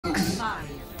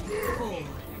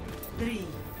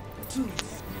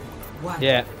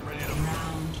Yeah.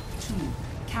 Round 2.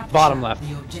 Capture Bottom left.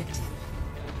 the objective.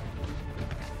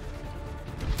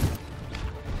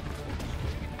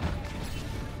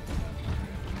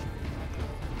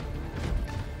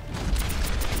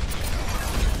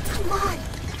 Come on.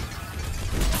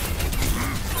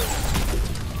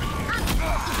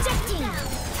 Ejecting.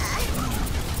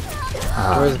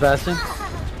 Where's Bastion?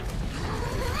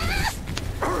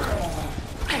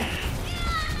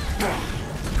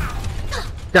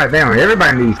 God damn,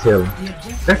 everybody needs healing.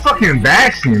 That fucking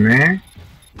Bastion, man.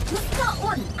 You've got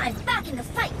one. I'm back in the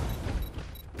fight.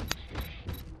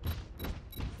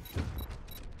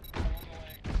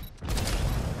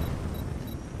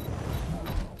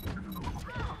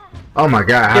 Oh my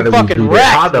god, how Get did we fucking do wrecked,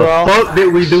 that? How the bro. fuck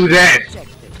did we do that?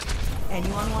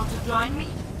 Anyone want to join me?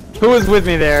 Who was with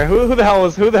me there? Who the hell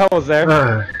was there?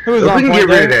 Who was If on we can point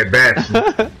get rid there? of that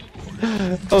Bastion.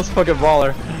 That was fucking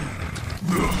baller.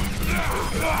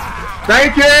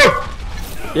 Thank you!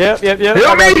 Yep. Heal I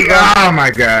got me! you, bro. Oh my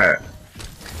god.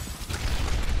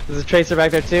 There's a tracer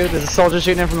back there too. There's a soldier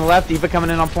shooting in from the left. d.va coming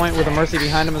in on point with a mercy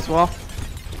behind him as well.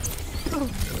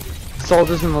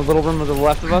 Soldiers in the little room to the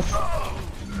left of us.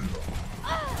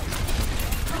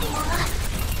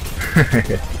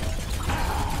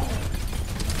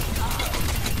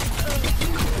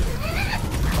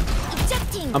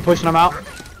 Ejecting. I'm pushing them out.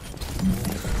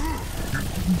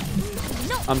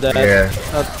 I'm dead. Yeah.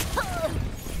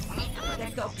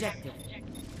 Protect the objective.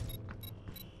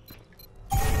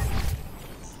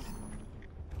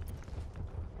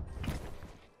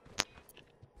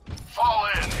 Fall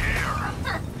in here.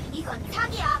 이건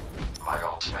사기야. My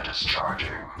ultimate is charging.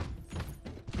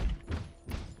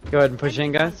 Go ahead and push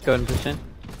in, guys. Go ahead and push in.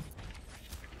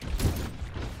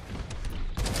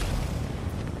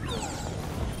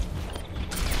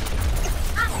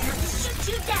 I'm going to shoot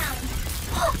you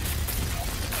down.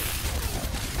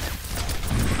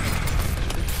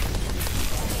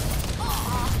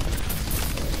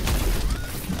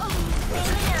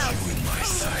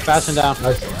 Bastion down.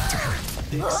 Nice.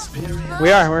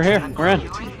 We're here. We're in.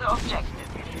 The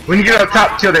objective. When you get up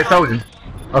top, kill that soldier.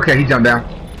 Okay, he jumped down.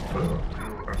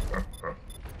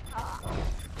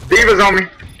 D.va's on me.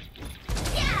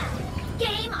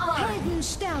 Game on. Helden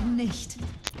sterben nicht.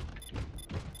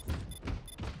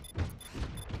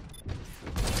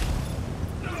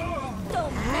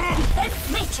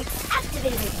 Matrix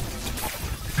activated.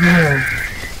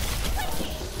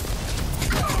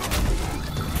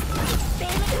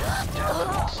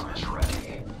 Ultimate is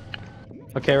ready.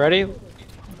 Okay, ready?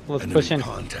 Let's push in.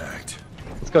 Contact.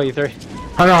 Let's go, you three.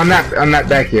 Hold on, I'm not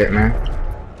back yet, man.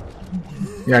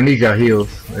 Yeah, I need your heals.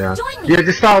 Yeah. Yeah,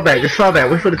 just fall back. Just fall back.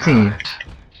 Wait for the team.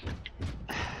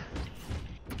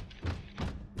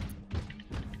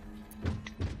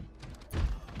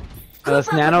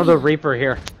 Let's nano the Reaper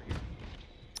here.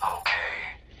 Okay.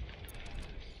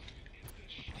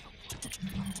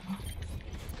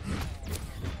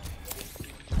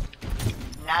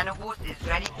 Nanoboost is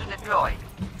ready to deploy.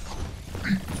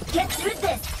 Get through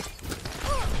this.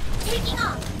 Taking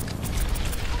off.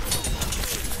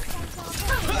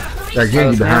 They're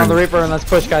getting you Let's nano behind the me. Reaper and let's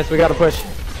push, guys. We gotta push.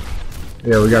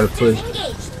 Yeah, we gotta push.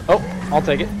 Engaged. Oh, I'll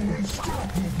take it.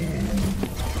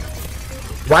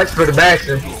 Watch for the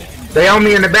Bastion. They own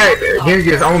me in the back. Genji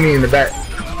just own me in the back.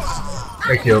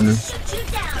 They killed me. Shoot you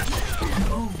down.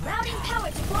 Routing power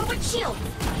to forward shield.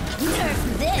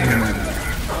 Nerf this.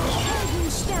 Helden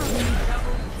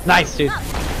sterben. Nice, dude.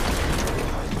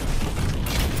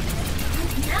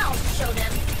 Now show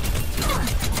them.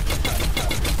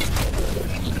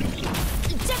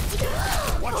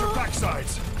 Ejecting. Watch your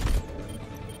backsides.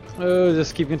 Oh,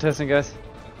 just keep contesting, guys.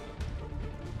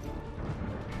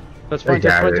 Touch They point,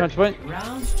 touch got point, it. touch point.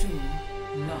 Round 2.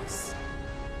 Loss.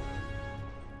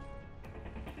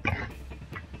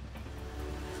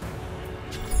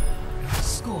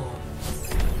 Score.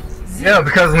 Yeah,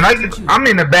 because when I'm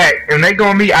in the back and they go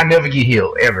on me, I never get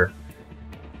healed ever.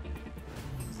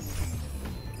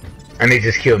 And they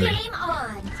just kill me. Game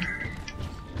on.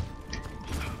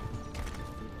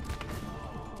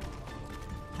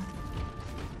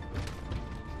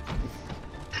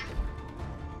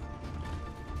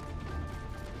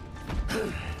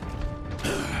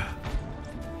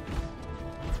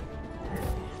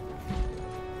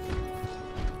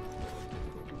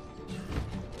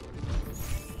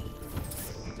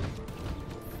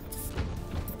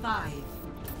 Five,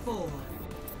 four,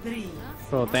 three,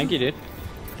 Oh, thank you, dude.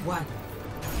 1.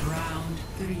 Round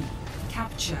 3.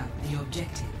 Capture the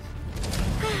objective.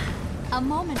 A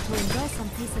moment to enjoy some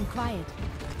peace and quiet.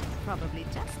 Probably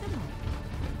just a moment.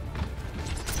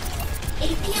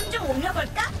 APM 좀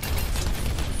올려볼까?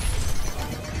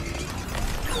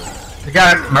 We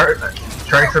got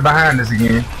Tracer behind us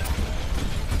again.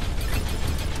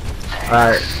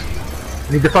 Alright.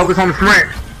 Need to focus on the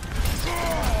sprint.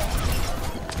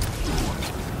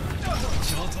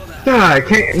 God,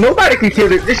 nobody can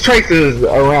kill it. This Tracer's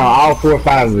around all 4 or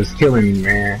 5 of us killing me,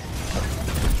 man.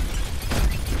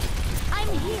 I'm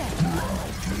here.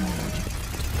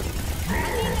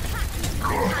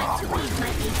 Time to leave my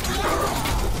ATM.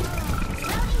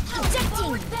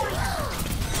 Ejecting.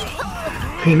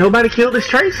 Can't nobody kill this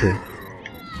Tracer.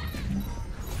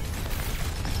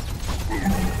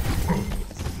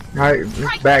 Alright,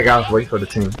 let's back off, wait for the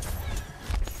team.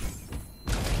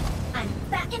 I'm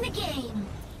back in the game.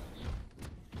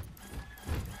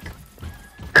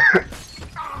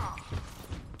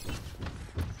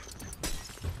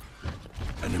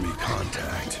 Enemy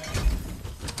contact.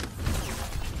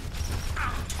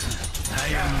 I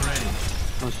am ready.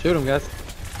 Let's shoot him, guys.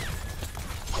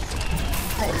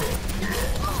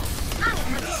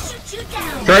 I'm gonna shoot you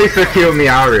down. Tracer killed me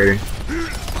already.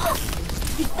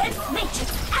 Defense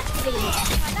matrix activated.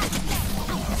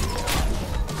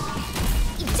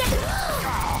 Eject.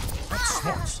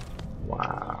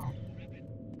 Wow.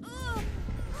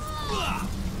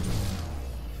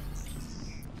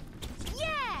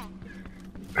 Yeah.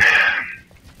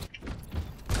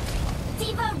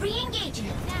 d.va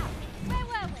re-engaging. Now, where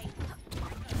were we?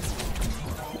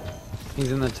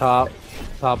 He's in the top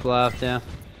left, yeah.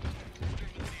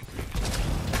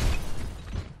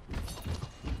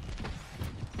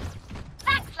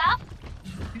 Thanks, love.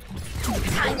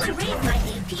 Time to raise my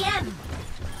APM.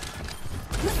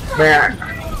 Man,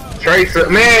 Tracer,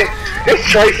 man, this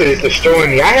Tracer is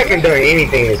destroying me. I haven't done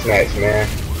anything this match, man.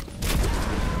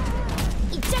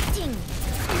 Ejecting.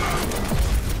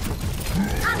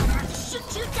 I'm gonna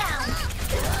shoot you down.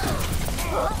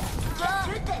 Get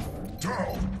through this.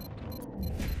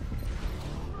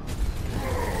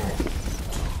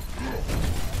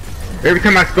 Every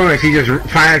time I spawn, she just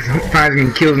finds me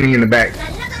and kills me in the back. La,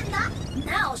 la, la, la.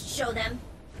 Now I'll show them.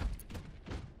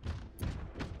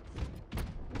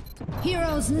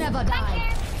 Heroes never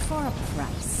die for a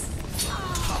price.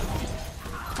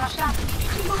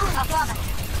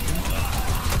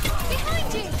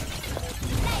 Behind you.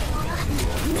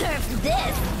 Nerf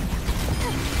this.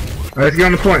 Let's get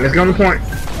on the point. Let's get on the point.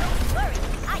 Don't worry,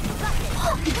 I got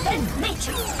it. Defense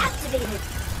matrix activated.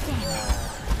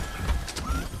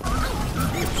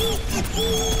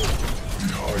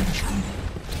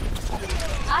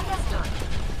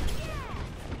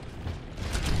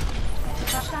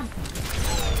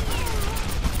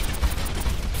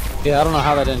 Yeah, I don't know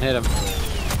how that didn't hit him.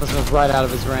 This was right out of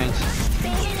his range.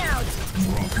 Fading out.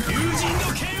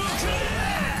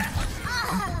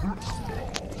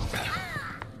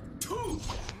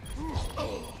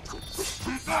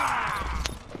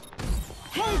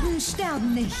 Helden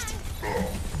sterben nicht.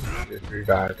 Just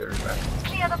revived everybody.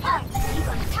 Clear the pipe. You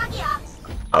got a Tagia.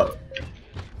 Oh.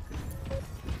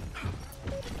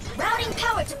 Routing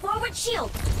power to forward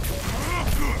shield.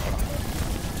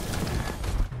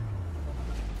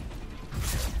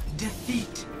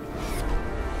 Defeat.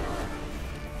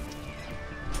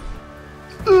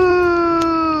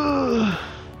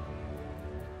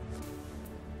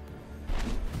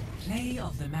 Play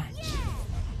of the match.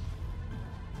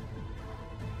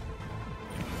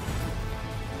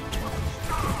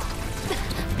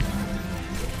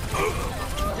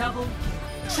 Double,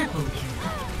 triple kill.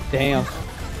 Damn.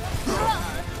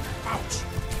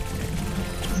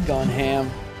 He's going ham.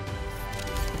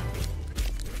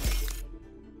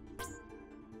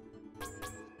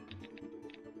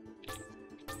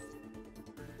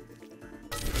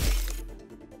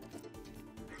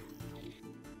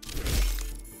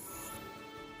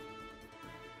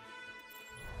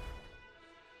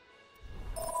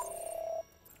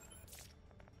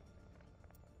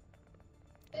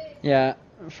 Yeah,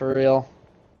 for real.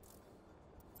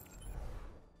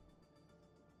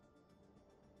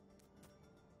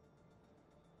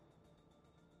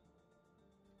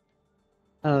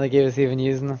 I don't think he was even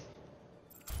using them.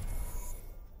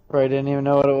 Or I didn't even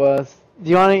know what it was.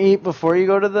 Do you want to eat before you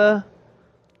go to the...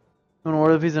 You want to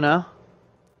order the pizza now?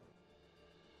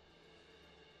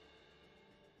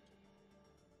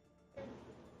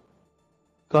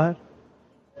 Go ahead.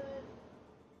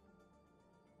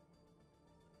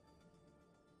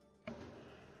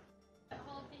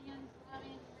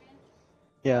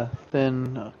 Yeah,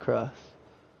 thin crust.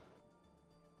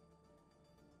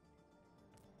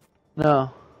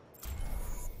 No.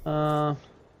 I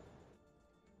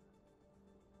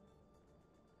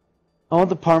want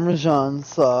the Parmesan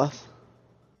sauce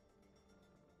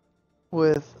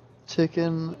with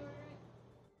chicken.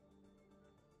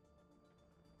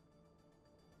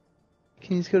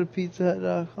 Can you just go to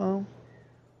pizzahut.com?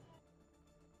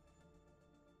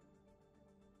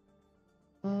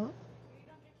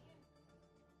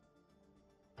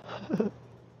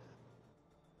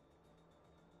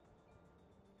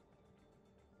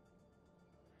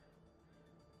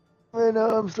 I know,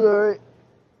 I'm sorry.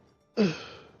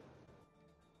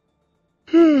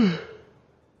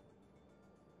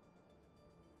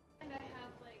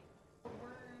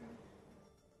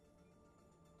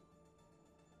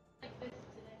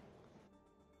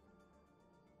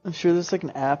 I'm sure there's like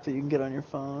an app that you can get on your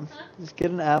phone. Huh? Just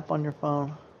get an app on your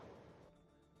phone.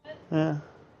 Yeah.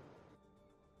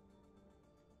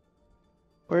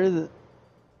 Where is it?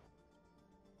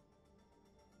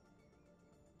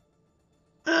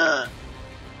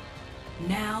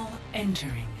 Now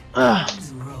entering row.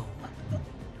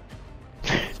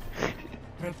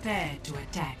 Prepare to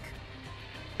attack.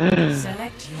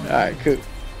 Select your. Alright, cool.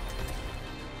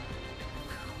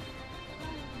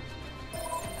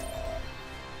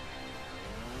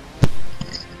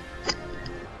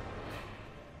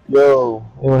 Yo,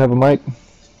 anyone have a mic?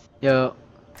 Yo.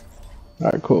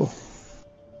 Alright, cool.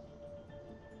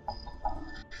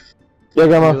 Yeah,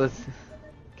 Grandma. Let's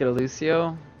get a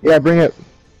Lucio. Yeah, bring it.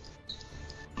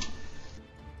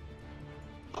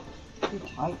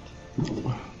 Alright,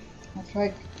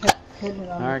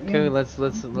 cool. Let's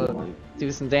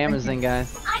do some damage then,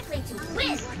 guys. I play to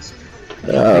win.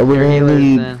 We're Healers gonna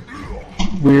need. then.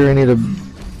 We're gonna need a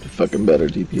fucking better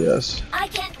DPS. I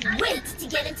can't wait to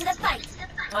get into the fight.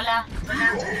 Hola.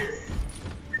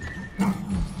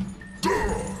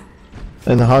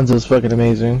 And the Hanzo's fucking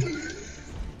amazing.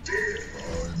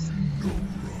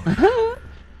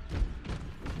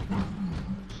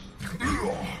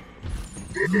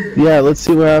 Yeah, let's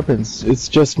see what happens. It's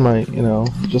just my, you know,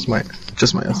 just my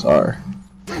SR.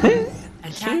 Attack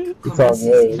It's all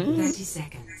good. 30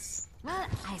 seconds. Well,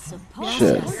 I suppose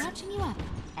Shit. I'm catching you up,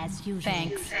 as usual.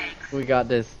 Thanks. We got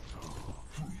this.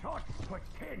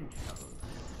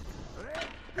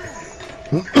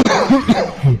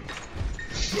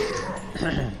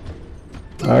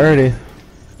 Alrighty.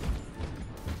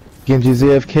 Genji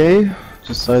ZFK,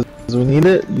 just as we need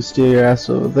it. You steal your ass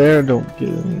over there, don't get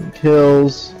any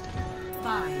kills.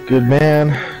 Good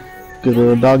man. Good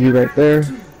little doggy right there.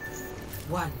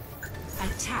 1.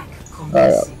 Attack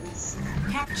commencing.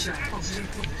 Capture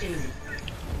objective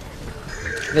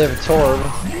A. They have a Torb.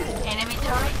 Enemy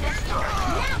turret destroyed.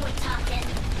 Now we're talking.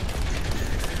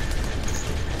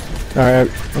 Alright,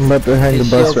 I'm right behind the His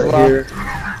bus shield's right low. here.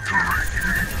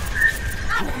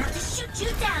 I'm gonna have to shoot you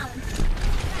down.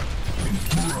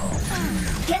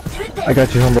 Get through this. I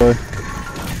got you, homeboy.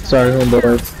 Sorry,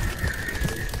 homeboy.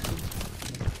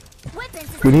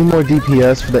 Weapons is We need more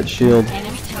DPS for that shield.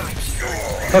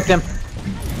 Hooked him.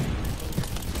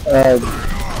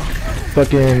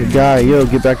 Fucking guy, yo,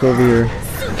 get back over here.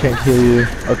 Can't kill you.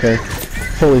 Okay.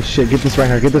 Holy shit, get this right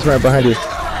here. Get this right behind you.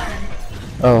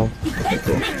 Oh.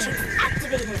 Okay.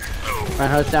 activated.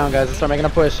 Reinhardt's down, guys. Let's start making a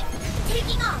push.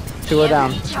 Taking off. 2 are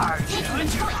down.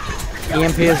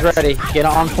 EMP is ready. Get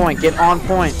on point. Get on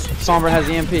point. Sombra has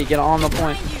EMP. Get on the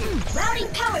point. Routing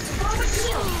power to forward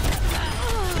shield.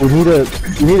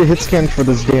 We need a hit scan for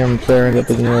this damn Baron up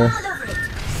in the air. All over it.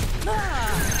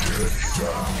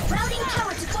 Routing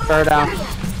power to forward. Third down.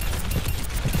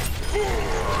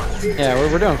 Yeah,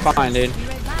 we're doing fine, dude.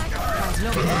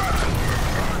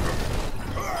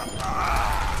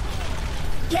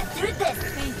 Get through this.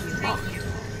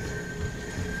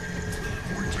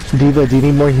 D.va, do you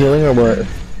need more healing or what?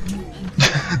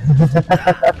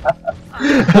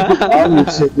 On your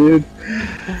shit, dude.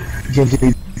 Genji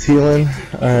needs healing.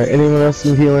 Alright, anyone else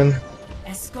need healing?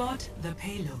 Escort the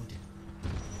payload.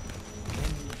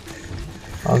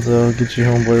 Hanzo, get your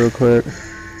homeboy real quick.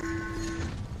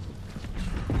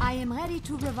 I am ready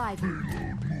to revive you.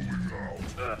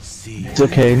 See. It's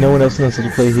okay, no one else knows how to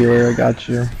play healer, I got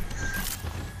you.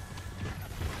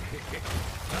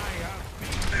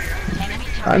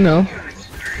 I know.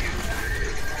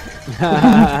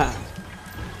 I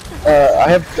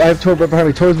have Torb right behind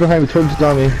me. Torb's behind me. Torb's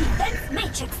on me. Defense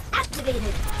matrix activated.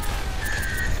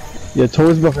 Yeah,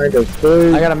 Torb's behind us.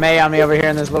 I got a Mei on me over here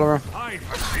in this little room.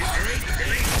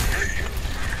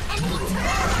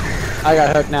 I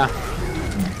got hooked now.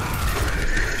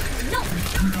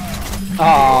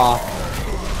 Aww.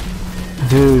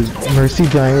 Dude, Mercy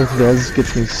dying with Res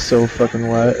gets me so fucking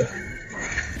wet.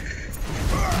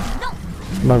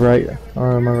 Am I right?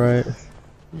 Or am I right?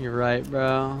 You're right,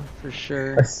 bro. For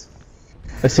sure.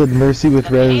 I said Mercy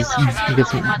with Res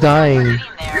gets me dying.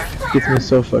 Gets me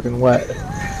so fucking wet.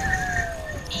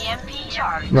 EMP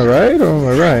charge. Am I right or am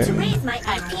I To right? raise my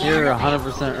IP. You're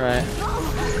 100% right.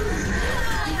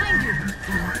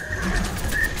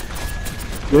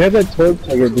 Do you have that torp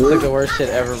tiger, It's like dude? the worst shit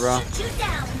ever, bro. Shoot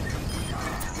down.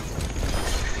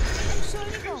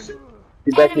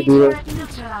 Get back to Enemy D.va. turret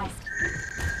neutralized.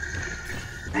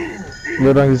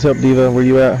 Roadhog needs help, D.va. Where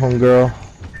you at, homegirl?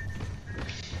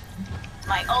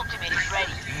 My ultimate is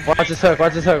ready. Watch this hook,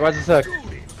 watch this hook, watch this hook.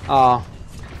 Oh,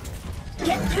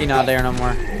 he's not there no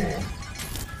more.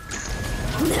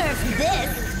 Nerf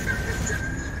this.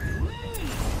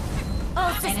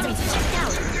 All systems checked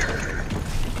out.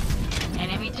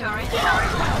 Enemy turret.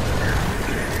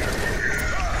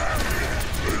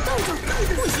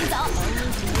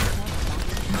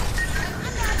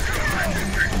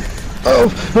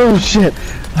 Oh shit!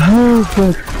 Oh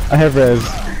fuck! I have res.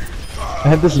 I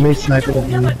have this mace sniper with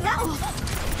me.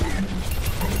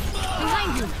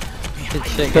 Good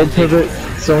shit, Head good shit. pivot.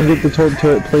 Someone get the torp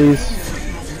turret, please.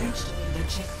 Has reached the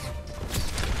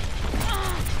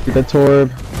checkpoint. Get that torp.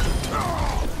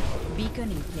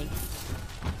 Beacon in place.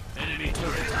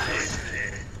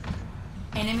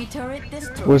 Enemy turret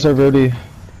destroyed. Where's our roadie?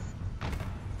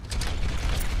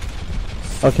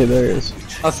 Okay, there he is.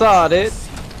 I saw it, dude.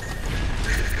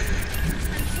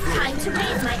 Time to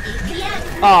raise my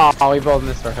APM. Oh, we both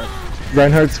missed our hook.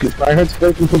 Reinhardt's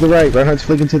flanking to the right. Reinhardt's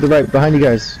flanking to the right. Behind you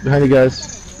guys. Behind you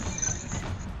guys.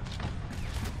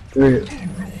 There he is.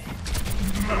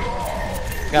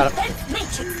 Got it. Defense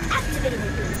matrix activated.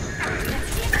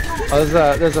 Oh,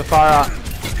 there's a far out.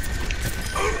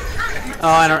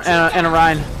 Oh, and a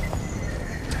Rhine.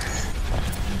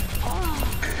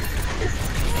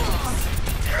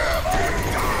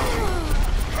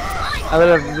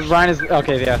 Ryan is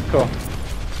okay. Yeah, cool. I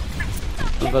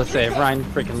was about to say, if Ryan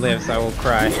freaking lives, I will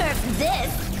cry. Nerf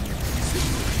this.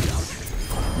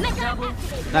 Mega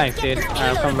activated. Nice, dude. Get this Alright,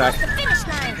 I'm payload coming back. across the finish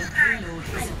line. Payload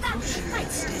is approaching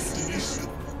its destination.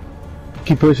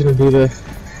 Keep pushing him, D.va.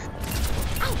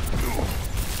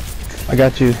 I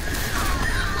got you. I'm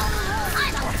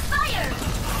on fire.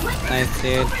 Nice,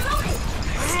 dude.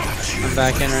 I'm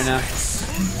back in right now.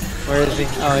 Where is he?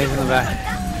 Oh, he's in the back.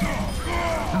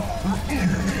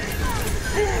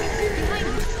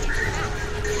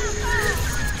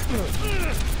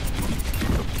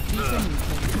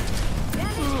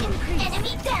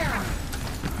 Enemy down.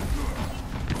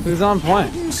 Who's on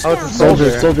point? Oh, it's a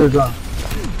Soldiers, soldier. soldiers on.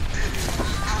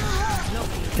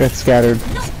 Get scattered.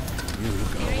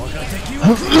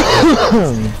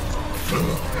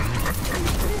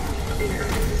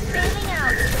 Bailing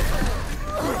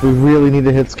out. We really need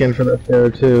to hit skin for that there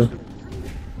too.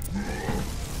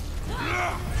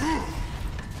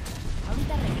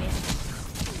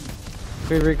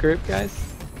 Can we regroup, guys?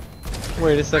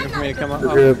 Wait a second for me to come up. Oh,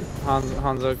 Regroup.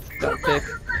 Hanzo got picked.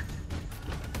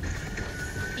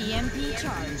 EMP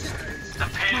charged.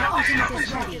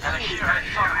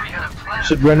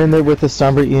 Should run in there with a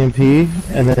somber EMP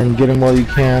and then get him while you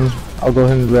can. I'll go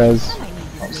ahead and res.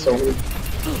 So,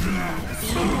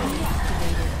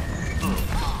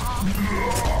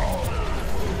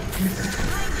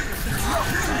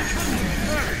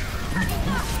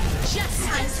 Just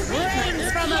time to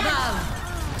raise from above.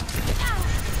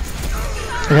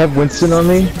 I have Winston on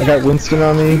me. I got Winston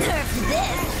on me. Nerf this.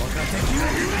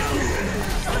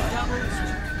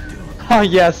 Oh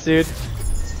yes, dude.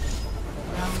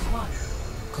 Round 1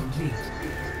 complete.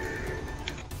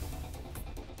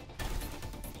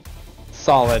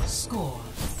 Solid. Score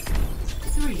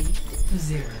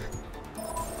 3-0.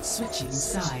 Switching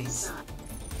sides.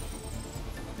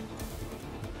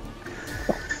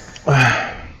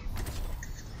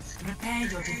 Prepare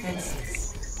your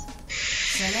defenses.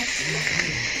 Select your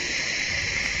hero.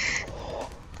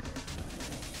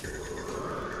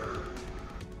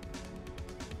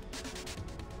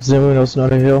 Does anyone else know how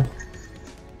to heal?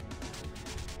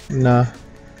 Nah.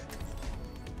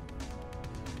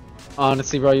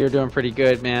 Honestly, bro, you're doing pretty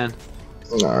good, man.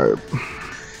 Alright.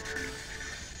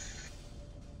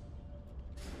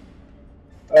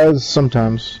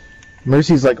 Sometimes.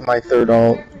 Mercy's like my third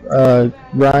alt.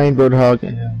 Ryan, Roadhog,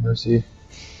 and Mercy.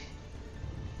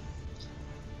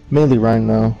 Mainly Ryan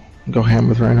though. Go ham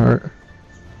with Reinhardt.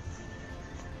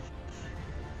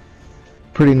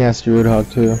 Pretty nasty Roadhog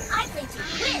too. I think we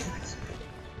win.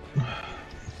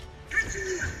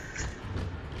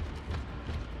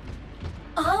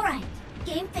 All right.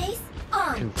 Game face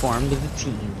on. Conform to the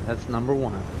team. That's number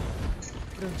one.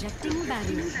 Projecting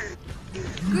barrier.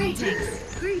 Greetings.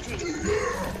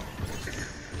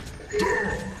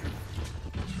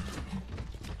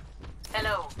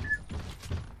 Hello.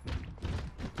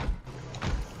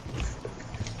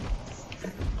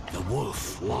 The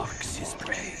wolf walks his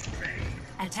prey.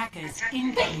 Attackers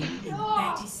incoming in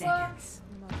 30 seconds.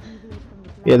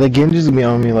 Yeah, the Genji's gonna be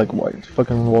on me like white.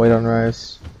 Fucking white on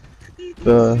rice.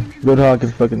 Roadhog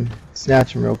can fucking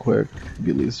snatch him real quick. It'd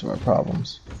be least of our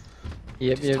problems.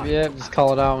 Yep. Just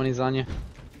call it out when he's on you.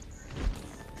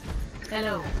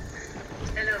 Hello.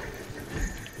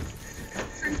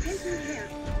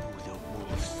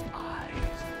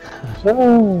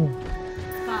 Oh.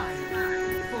 5,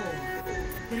 4,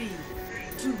 3,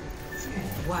 2,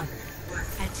 1.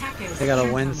 Attackers. They got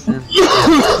a Winston.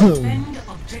 Defend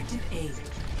objective A.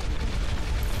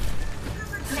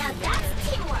 Now that's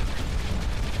teamwork.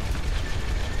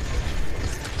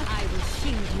 I will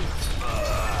shield you.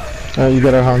 Alright, you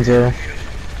got our Hanzo.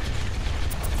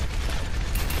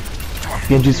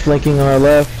 Genji's flanking on our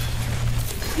left.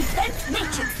 Defense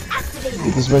matrix activated.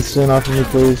 Get this Winston off of me,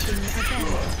 please.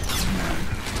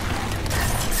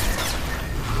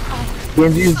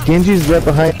 Genji's right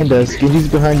behind us. Genji's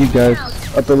behind you guys.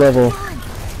 Upper level.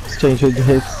 Just trying to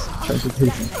hits. Trying to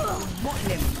hit.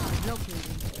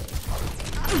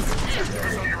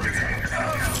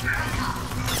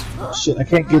 Shit, I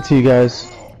can't get to you guys.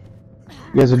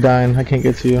 You guys are dying. I can't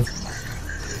get to you. We must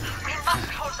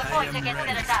hold the point against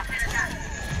their attack.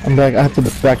 I'm back. I have to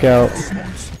back out.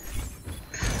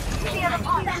 Clear the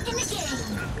point. Back in the game.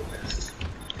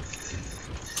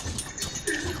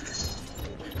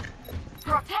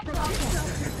 Protect us.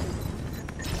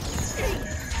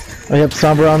 I have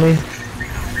Sombra on me.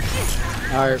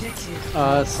 Alright,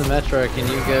 Symmetra, can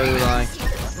you go, like,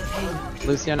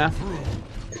 Lucio now?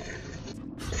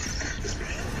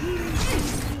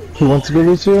 Who wants to go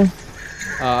Lucio?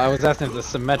 I was asking if the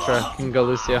Symmetra can go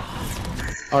Lucio.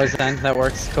 Or Zen, that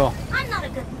works, cool. I'm not a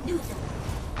good loser.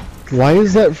 Why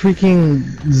is that freaking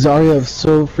Zarya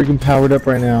so freaking powered up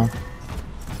right now?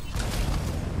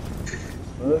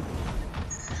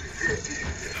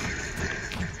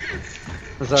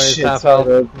 Zarya's Shit, half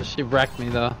sorry, health. bro. She wrecked me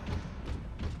though.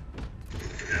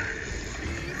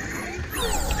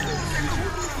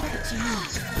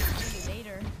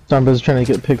 Sombra's trying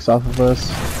to get picks off of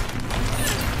us.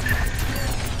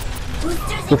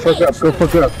 Boosters Go fuck her up, go fuck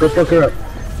her up, go fuck her up.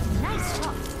 Nice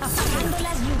shot. Handle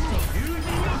as you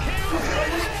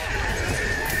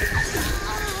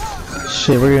say.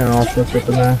 Shit, we're getting all fucked up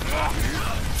in there.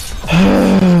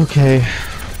 Okay.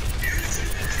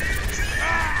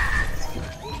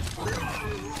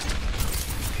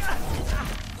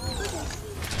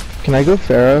 Can I go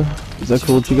Pharah? Is that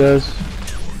cool with you guys?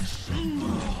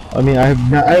 I mean, I have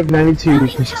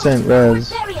 92% res,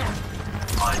 Barrier.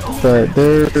 but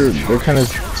they're kind of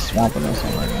swamping us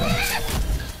on right now.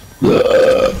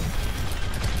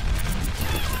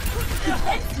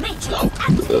 Defense matrix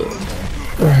activated.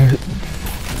 Alright.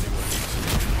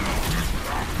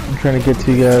 I'm trying to get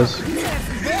to you guys. Suiting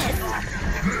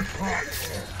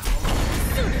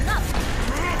up.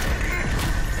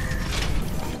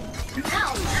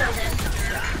 Now show them.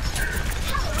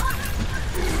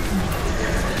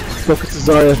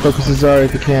 Focus Zarya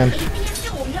if you can.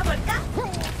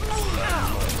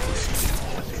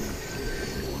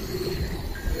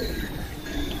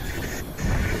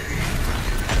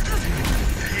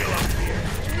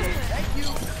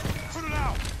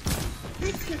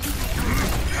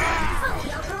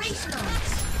 Fully operational.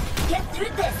 Get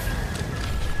through this.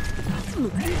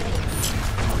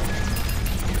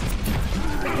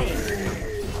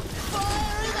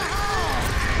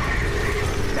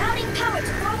 Routing power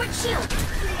to forward shield.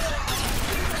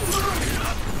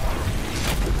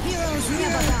 Heroes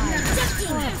never die.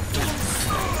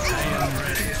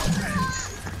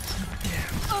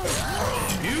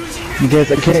 You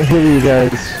guys, I can't hear you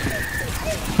guys.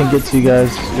 I can't get to you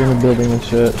guys. You're in the building and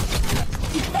shit.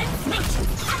 Defense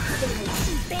matrix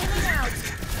activated. Bailing out.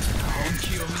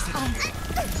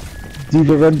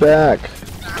 D.va, run back.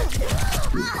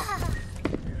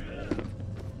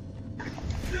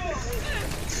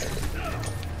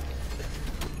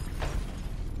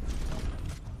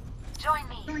 Join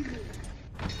me.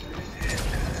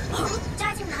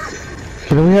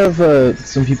 Can we have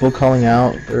some people calling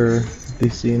out or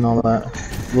DC and all that? A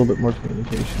little bit more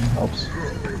communication helps.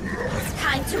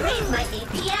 Time to raise my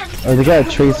APM. Oh, they got a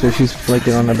Tracer. She's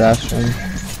flanking on the Bastion.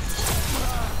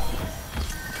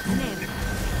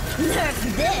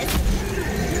 Nerf this.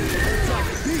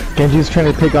 Genji's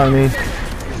trying to pick on me.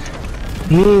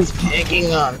 He's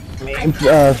picking on me.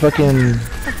 Fucking.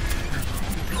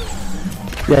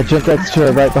 Yeah, Junkrat's to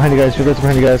her right behind you guys. Junkrat's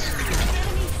behind you guys.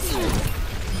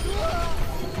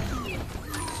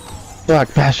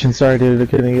 Fuck, Bastion. Sorry, dude. I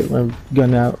couldn't get my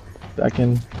gun out. Back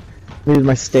in. Needed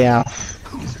my staff.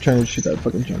 Just trying to shoot that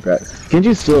fucking Junkrat.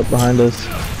 Genji's still up behind us.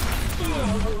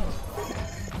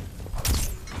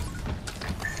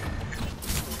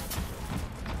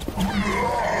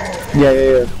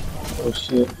 Yeah. Oh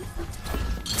shit.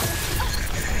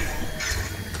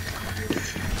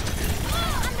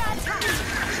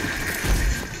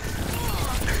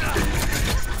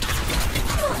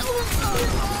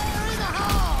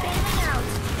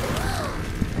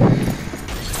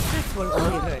 will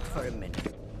only hurt for a minute.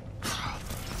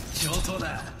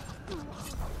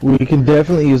 We can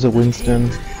definitely use a Winston.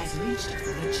 Has reached the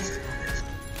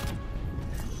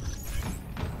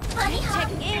checkpoint.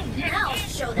 Check in. Now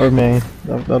show them. Or May.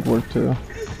 That'd work too.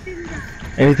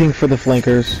 Anything for the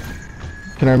flankers.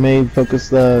 Can our May focus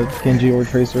the Genji or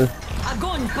Tracer?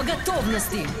 Огонь по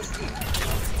готовности.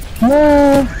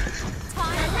 No.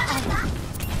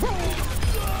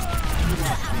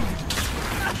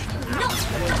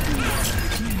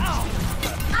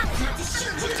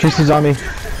 Tracer's on me.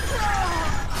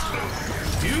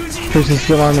 Tracer's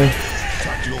still on me.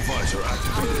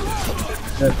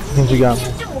 That Genji got me.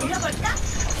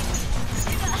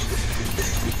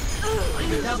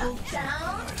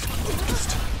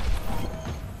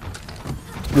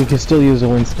 We can still use a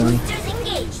Winston.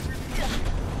 Disengaged.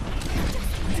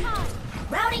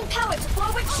 Routing power to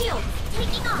forward shield.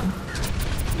 Taking off.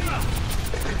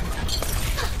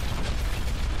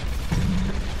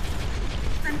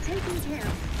 I'm taking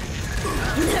care.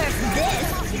 Nerf this.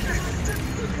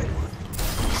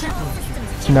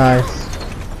 Nice.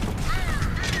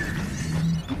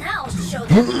 Now show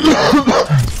them.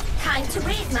 Time to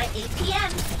raise my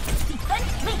APM.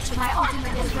 Defense reach. My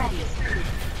ultimate is ready.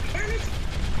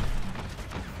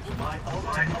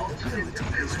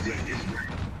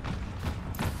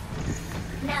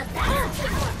 Now that's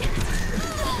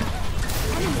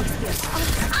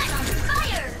I'm on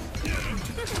fire!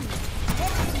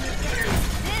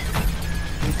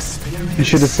 You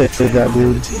should have saved that,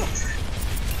 dude.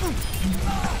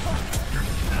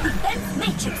 Defense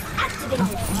matrix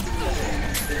activated!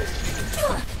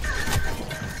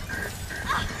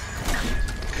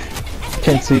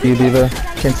 Can't see you, D.va.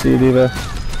 Can't see you, D.va.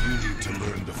 You need to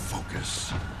learn to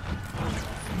focus.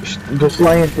 Go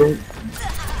fly in, dude.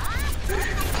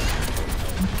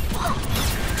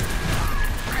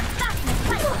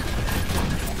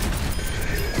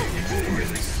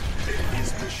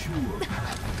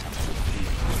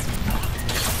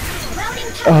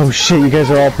 Oh shit, you guys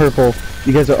are all purple.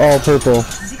 You guys are all purple.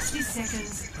 60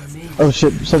 seconds remaining. Oh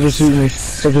shit, soldier's shooting me.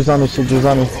 Soldier's on me, soldier's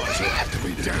on me.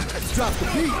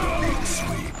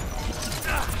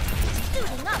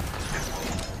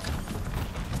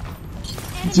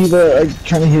 D.va, I'm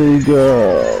trying to hear you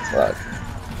go. Fuck.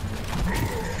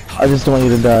 I just don't want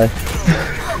you to die.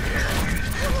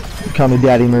 Call me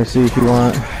Daddy Mercy if you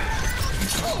want.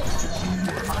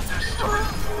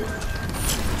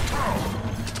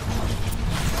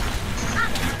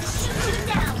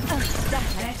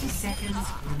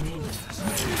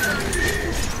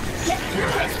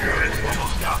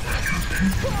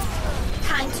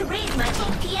 Time to raise my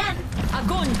APM.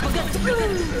 Огонь по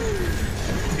готовности.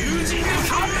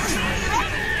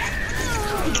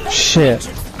 Shit.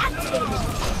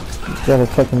 Got a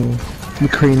fucking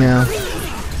McCree now.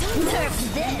 Nerf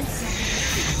this.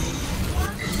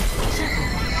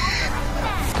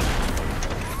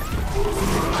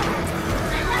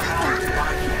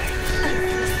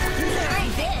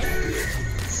 Nerf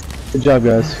this. Good job,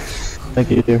 guys. Thank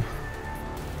you.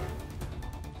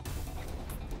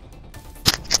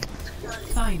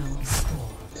 Final score.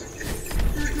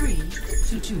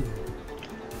 3-2.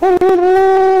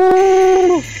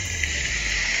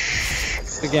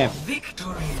 Good game.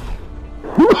 Victory.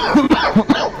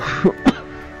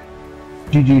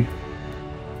 GG.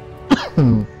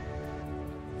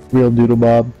 Real doodle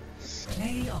bob.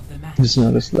 Play of the match. Just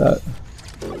noticed that.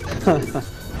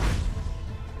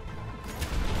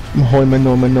 Mahoy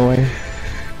Manoy Manoy.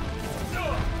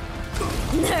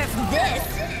 Nerf this.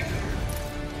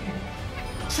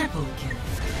 Triple kill.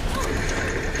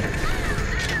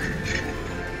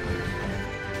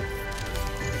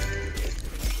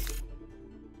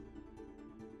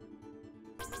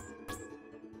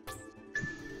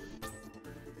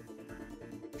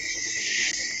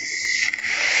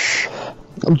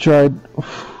 I'm tried.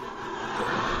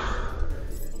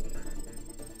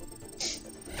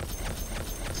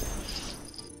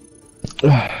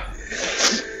 Ugh.